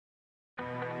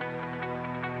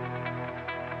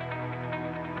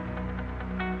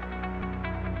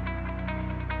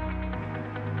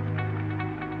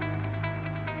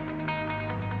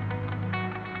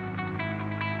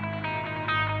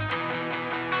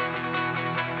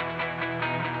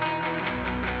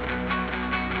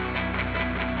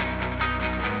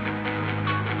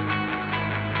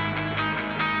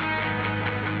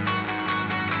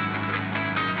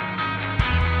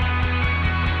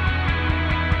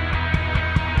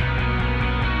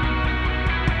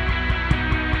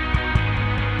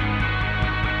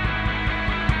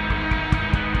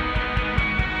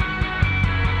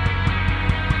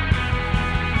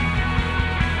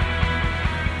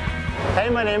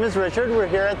my name is Richard. We're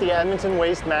here at the Edmonton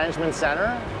Waste Management Center.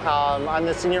 I'm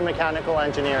the senior mechanical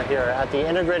engineer here at the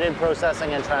Integrated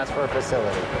Processing and Transfer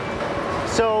Facility.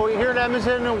 So here at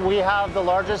Edmonton, we have the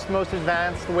largest, most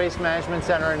advanced waste management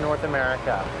center in North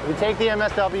America. We take the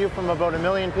MSW from about 1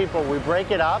 million people, we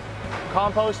break it up,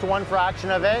 compost one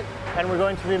fraction of it, and we're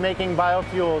going to be making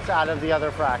biofuels out of the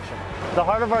other fraction. The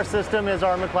heart of our system is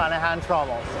our McLanahan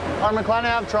Trommels. Our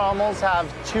McLanahan Trommels have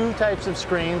 2 types of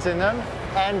screens in them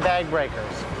and bag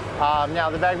breakers. Now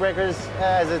the bag breakers,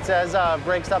 as it says,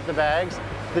 breaks up the bags.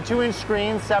 The 2-inch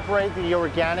screens separate the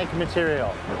organic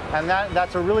material, and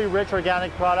that's a really rich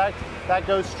organic product that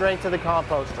goes straight to the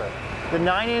composter. The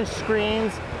 9-inch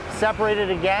screens separate it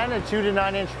again, a 2 to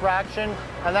 9-inch fraction,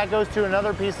 and that goes to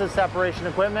another piece of separation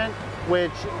equipment,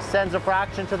 which sends a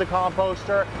fraction to the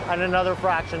composter and another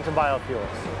fraction to biofuels.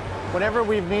 Whenever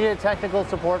we've needed technical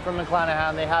support from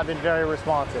McLanahan, they have been very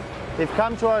responsive. They've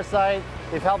come to our site,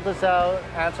 they've helped us out,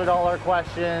 answered all our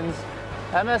questions.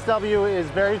 MSW is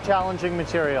very challenging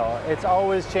material. It's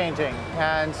always changing.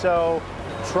 And so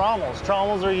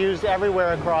trommels are used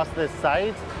everywhere across this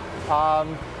site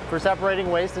for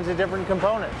separating waste into different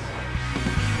components.